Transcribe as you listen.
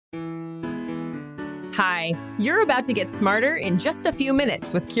Hi, you're about to get smarter in just a few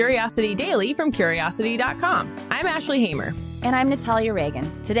minutes with Curiosity Daily from Curiosity.com. I'm Ashley Hamer. And I'm Natalia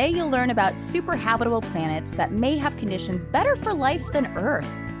Reagan. Today you'll learn about super habitable planets that may have conditions better for life than Earth.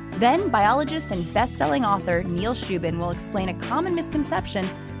 Then biologist and best-selling author Neil Shubin will explain a common misconception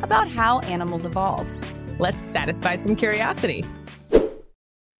about how animals evolve. Let's satisfy some curiosity.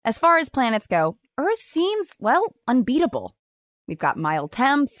 As far as planets go, Earth seems, well, unbeatable. We've got mild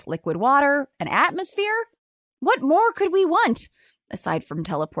temps, liquid water, an atmosphere. What more could we want, aside from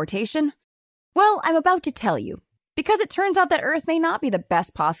teleportation? Well, I'm about to tell you, because it turns out that Earth may not be the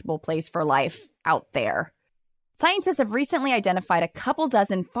best possible place for life out there. Scientists have recently identified a couple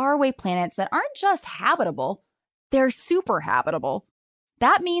dozen faraway planets that aren't just habitable, they're super habitable.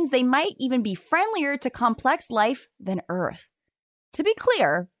 That means they might even be friendlier to complex life than Earth. To be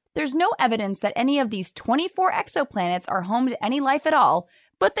clear, there's no evidence that any of these 24 exoplanets are home to any life at all,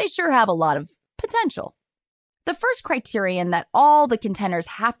 but they sure have a lot of potential. The first criterion that all the contenders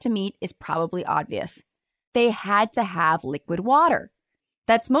have to meet is probably obvious. They had to have liquid water.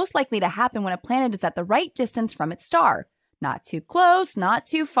 That's most likely to happen when a planet is at the right distance from its star. Not too close, not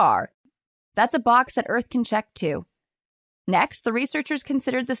too far. That's a box that Earth can check too. Next, the researchers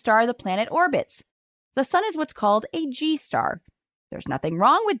considered the star the planet orbits. The Sun is what's called a G-star. There's nothing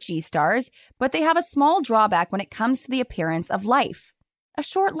wrong with G-stars, but they have a small drawback when it comes to the appearance of life. A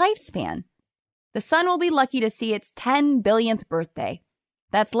short lifespan. The Sun will be lucky to see its 10 billionth birthday.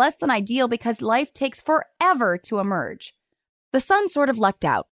 That's less than ideal because life takes forever to emerge. The Sun sort of lucked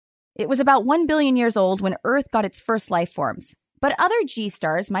out. It was about 1 billion years old when Earth got its first life forms, but other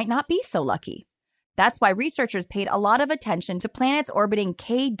G-stars might not be so lucky. That's why researchers paid a lot of attention to planets orbiting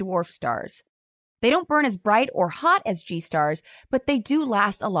K-dwarf stars. They don't burn as bright or hot as G-stars, but they do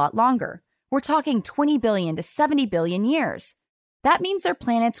last a lot longer. We're talking 20 billion to 70 billion years. That means their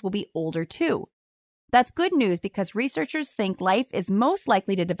planets will be older too. That's good news because researchers think life is most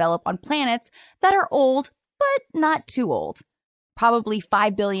likely to develop on planets that are old, but not too old. Probably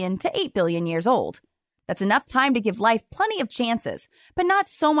 5 billion to 8 billion years old. That's enough time to give life plenty of chances, but not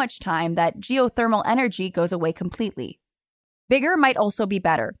so much time that geothermal energy goes away completely. Bigger might also be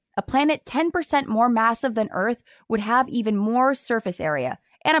better. A planet 10% more massive than Earth would have even more surface area,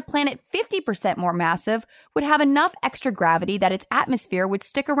 and a planet 50% more massive would have enough extra gravity that its atmosphere would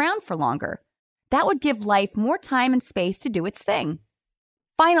stick around for longer. That would give life more time and space to do its thing.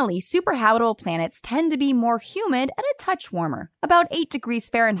 Finally, superhabitable planets tend to be more humid and a touch warmer, about 8 degrees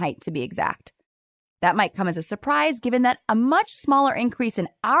Fahrenheit to be exact. That might come as a surprise given that a much smaller increase in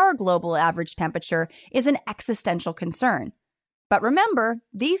our global average temperature is an existential concern. But remember,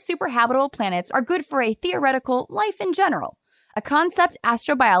 these superhabitable planets are good for a theoretical life in general, a concept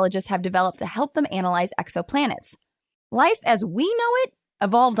astrobiologists have developed to help them analyze exoplanets. Life as we know it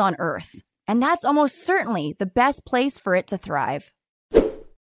evolved on Earth, and that's almost certainly the best place for it to thrive.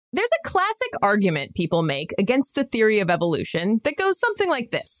 There's a classic argument people make against the theory of evolution that goes something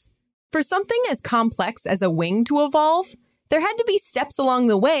like this. For something as complex as a wing to evolve, there had to be steps along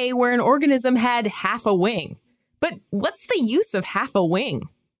the way where an organism had half a wing. But what's the use of half a wing?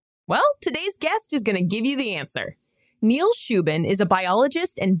 Well, today's guest is going to give you the answer. Neil Shubin is a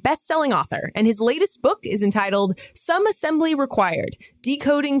biologist and best-selling author, and his latest book is entitled Some Assembly Required: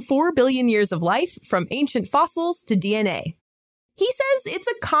 Decoding 4 Billion Years of Life from Ancient Fossils to DNA. He says it's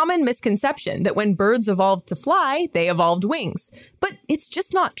a common misconception that when birds evolved to fly, they evolved wings, but it's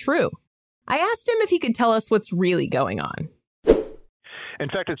just not true. I asked him if he could tell us what's really going on. In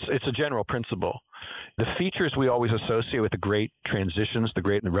fact, it's a general principle. The features we always associate with the great transitions,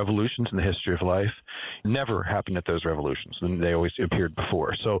 the revolutions in the history of life, never happened at those revolutions, and they always appeared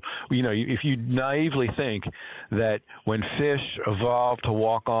before. So, if you naively think that when fish evolved to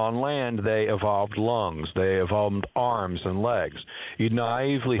walk on land, they evolved lungs, they evolved arms and legs. You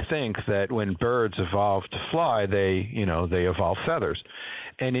naively think that when birds evolved to fly, they evolved feathers.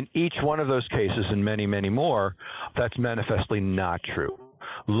 And in each one of those cases, and many, many more, that's manifestly not true.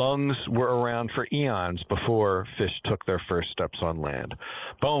 Lungs were around for eons before fish took their first steps on land.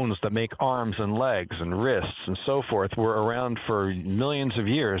 Bones that make arms and legs and wrists and so forth were around for millions of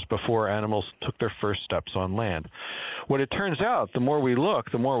years before animals took their first steps on land. What it turns out, the more we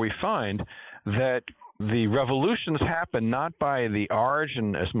look, the more we find that the revolutions happen not by the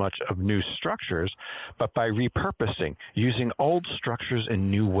origin as much of new structures, but by repurposing, using old structures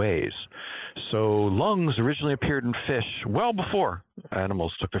in new ways. So lungs originally appeared in fish well before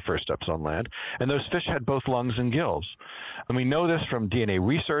animals took their first steps on land. And those fish had both lungs and gills. And we know this from DNA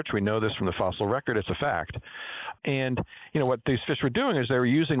research. We know this from the fossil record. It's a fact. And, what these fish were doing is they were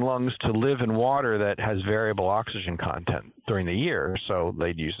using lungs to live in water that has variable oxygen content during the year. So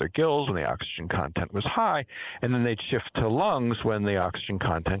they'd use their gills when the oxygen content was high, and then they'd shift to lungs when the oxygen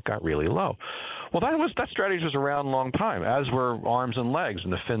content got really low. Well, that strategy was around a long time, as were arms and legs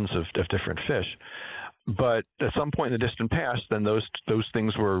and the fins of different fish. But at some point in the distant past, then those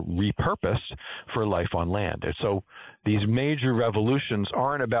things were repurposed for life on land. And so these major revolutions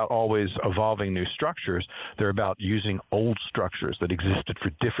aren't about always evolving new structures. They're about using old structures that existed for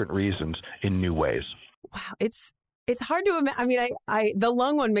different reasons in new ways. Wow, it's hard to imagine. I mean, I the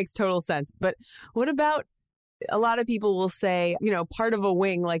lung one makes total sense. But what about, a lot of people will say, part of a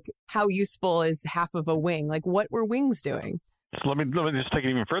wing, like how useful is half of a wing? Like, what were wings doing? So let me just take it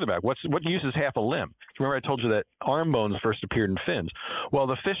even further back. What uses half a limb? Remember I told you that arm bones first appeared in fins. Well,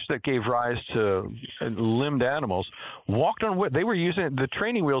 the fish that gave rise to limbed animals walked on wood. They were using the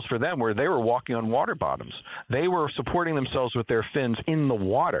training wheels for them where they were walking on water bottoms. They were supporting themselves with their fins in the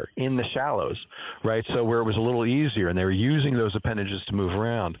water, in the shallows, right? So where it was a little easier, and they were using those appendages to move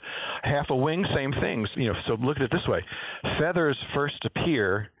around. Half a wing, same things. So look at it this way. Feathers first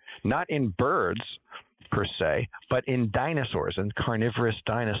appear not in birds per se, but in dinosaurs and carnivorous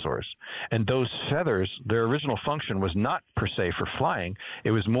dinosaurs. And those feathers, their original function was not per se for flying.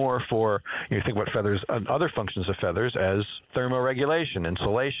 It was more for, think about feathers, other functions of feathers as thermoregulation,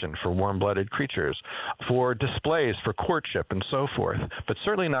 insulation for warm-blooded creatures, for displays, for courtship and so forth, but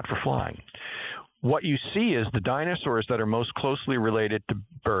certainly not for flying. What you see is the dinosaurs that are most closely related to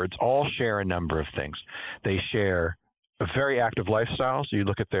birds all share a number of things. They share a very active lifestyle. So you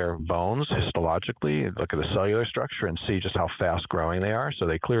look at their bones histologically, you look at the cellular structure and see just how fast growing they are. So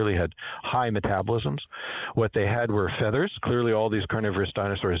they clearly had high metabolisms. What they had were feathers. Clearly all these carnivorous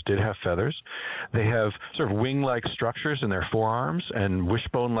dinosaurs did have feathers. They have sort of wing-like structures in their forearms and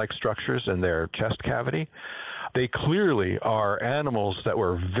wishbone-like structures in their chest cavity. They clearly are animals that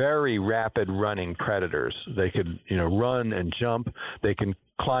were very rapid running predators. They could, run and jump. They can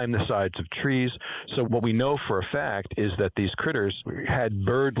climb the sides of trees. So what we know for a fact is that these critters had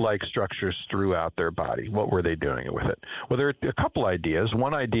bird-like structures throughout their body. What were they doing with it? Well, there are a couple ideas.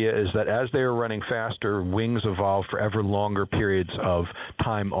 One idea is that as they were running faster, wings evolved for ever longer periods of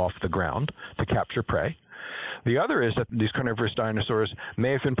time off the ground to capture prey. The other is that these carnivorous dinosaurs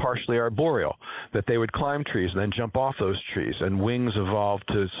may have been partially arboreal, that they would climb trees and then jump off those trees, and wings evolved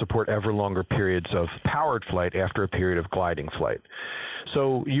to support ever longer periods of powered flight after a period of gliding flight.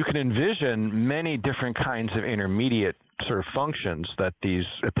 So you can envision many different kinds of intermediate sort of functions that these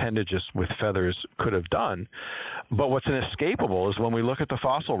appendages with feathers could have done. But what's inescapable is when we look at the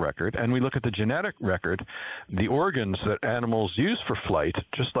fossil record and we look at the genetic record, the organs that animals use for flight,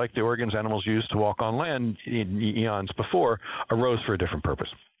 just like the organs animals use to walk on land in eons before, arose for a different purpose.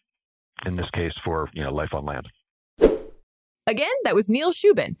 In this case, for life on land. Again, that was Neil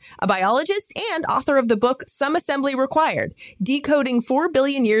Shubin, a biologist and author of the book Some Assembly Required, Decoding 4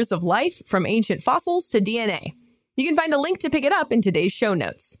 Billion Years of Life from Ancient Fossils to DNA. You can find a link to pick it up in today's show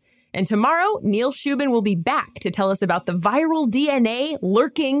notes. And tomorrow, Neil Shubin will be back to tell us about the viral DNA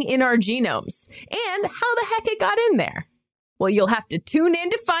lurking in our genomes and how the heck it got in there. Well, you'll have to tune in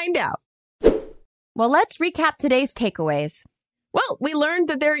to find out. Well, let's recap today's takeaways. Well, we learned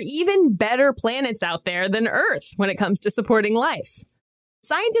that there are even better planets out there than Earth when it comes to supporting life.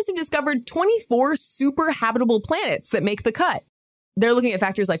 Scientists have discovered 24 super habitable planets that make the cut. They're looking at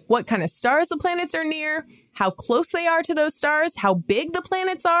factors like what kind of stars the planets are near, how close they are to those stars, how big the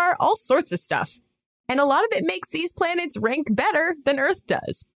planets are, all sorts of stuff. And a lot of it makes these planets rank better than Earth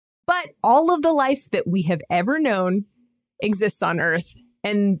does. But all of the life that we have ever known exists on Earth,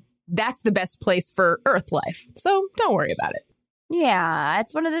 and that's the best place for Earth life. So don't worry about it. Yeah,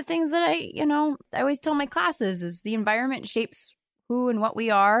 it's one of the things that I always tell my classes is the environment shapes who and what we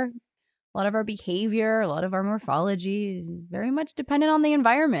are. A lot of our behavior, a lot of our morphology is very much dependent on the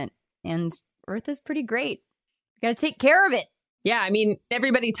environment. And Earth is pretty great. We got to take care of it. Yeah, I mean,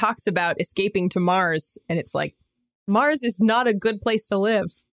 everybody talks about escaping to Mars, and it's like, Mars is not a good place to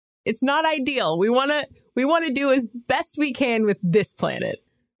live. It's not ideal. We want to do as best we can with this planet.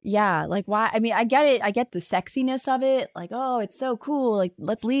 Yeah, like why? I mean, I get it. I get the sexiness of it. Like, oh, it's so cool. Like,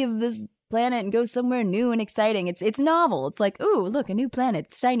 let's leave this planet and go somewhere new and exciting. It's novel. It's like, ooh, look, a new planet,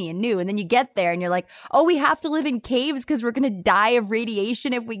 it's shiny and new. And then you get there and you're like, oh, we have to live in caves because we're going to die of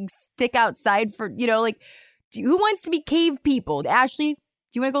radiation if we stick outside for, who wants to be cave people? Ashley, do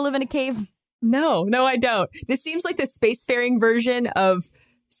you want to go live in a cave? No, I don't. This seems like the spacefaring version of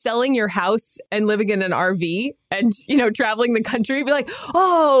selling your house and living in an RV and, traveling the country. Be like,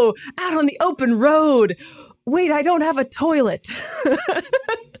 oh, out on the open road. Wait, I don't have a toilet.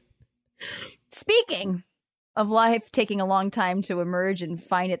 Speaking of life taking a long time to emerge and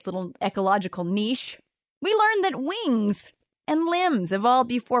find its little ecological niche, we learned that wings and limbs evolved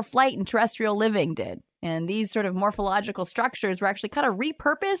before flight and terrestrial living did. And these sort of morphological structures were actually kind of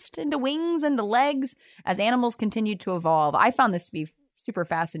repurposed into wings and to legs as animals continued to evolve. I found this to be super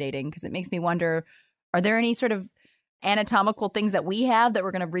fascinating because it makes me wonder, are there any sort of anatomical things that we have that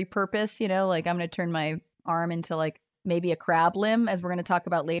we're going to repurpose? Like I'm going to turn my arm into like maybe a crab limb, as we're going to talk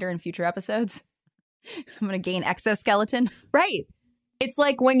about later in future episodes. I'm going to gain exoskeleton. Right. It's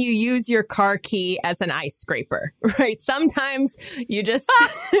like when you use your car key as an ice scraper, right? Sometimes you just,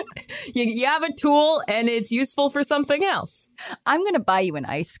 you have a tool and it's useful for something else. I'm going to buy you an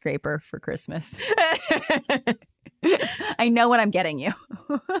ice scraper for Christmas. I know what I'm getting you.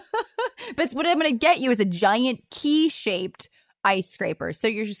 But what I'm going to get you is a giant key-shaped ice scraper. So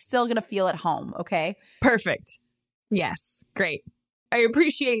you're still going to feel at home, okay? Perfect. Yes. Great. I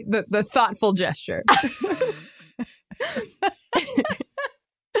appreciate the thoughtful gesture.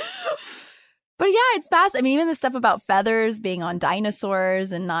 But yeah, it's fast. I mean, even the stuff about feathers being on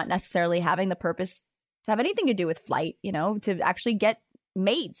dinosaurs and not necessarily having the purpose to have anything to do with flight, to actually get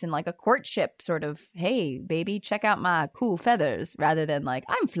mates and like a courtship sort of, hey, baby, check out my cool feathers, rather than like,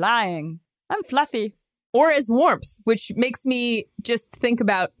 I'm flying, I'm fluffy. Or as warmth, which makes me just think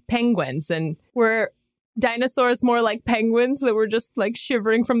about penguins. And were dinosaurs more like penguins that were just like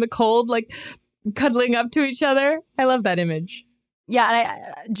shivering from the cold, like cuddling up to each other? I love that image. Yeah,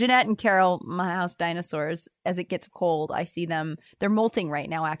 and Jeanette and Carol, my house dinosaurs, as it gets cold, I see them. They're molting right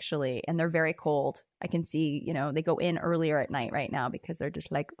now, actually, and they're very cold. I can see, they go in earlier at night right now because they're just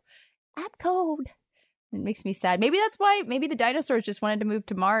like, I'm cold. It makes me sad. Maybe that's why, maybe the dinosaurs just wanted to move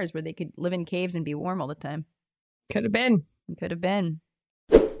to Mars where they could live in caves and be warm all the time. Could have been. Could have been.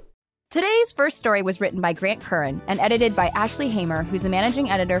 Today's first story was written by Grant Curran and edited by Ashley Hamer, who's the managing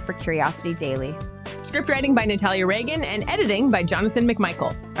editor for Curiosity Daily. Script writing by Natalia Reagan and editing by Jonathan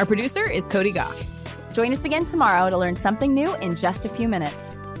McMichael. Our producer is Cody Goff. Join us again tomorrow to learn something new in just a few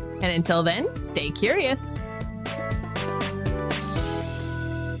minutes. And until then, stay curious.